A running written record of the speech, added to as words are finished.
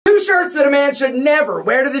shirts that a man should never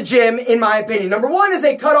wear to the gym, in my opinion. Number one is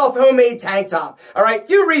a cut-off homemade tank top. All right,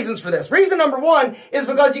 few reasons for this. Reason number one is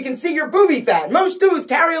because you can see your booby fat. Most dudes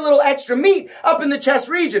carry a little extra meat up in the chest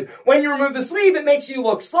region. When you remove the sleeve, it makes you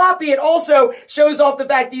look sloppy. It also shows off the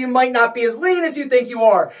fact that you might not be as lean as you think you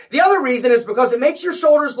are. The other reason is because it makes your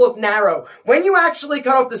shoulders look narrow. When you actually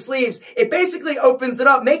cut off the sleeves, it basically opens it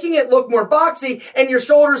up, making it look more boxy and your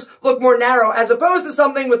shoulders look more narrow, as opposed to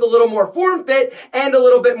something with a little more form fit and a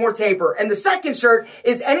little bit more taper. And the second shirt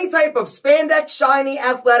is any type of spandex, shiny,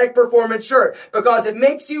 athletic performance shirt, because it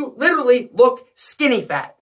makes you literally look skinny fat.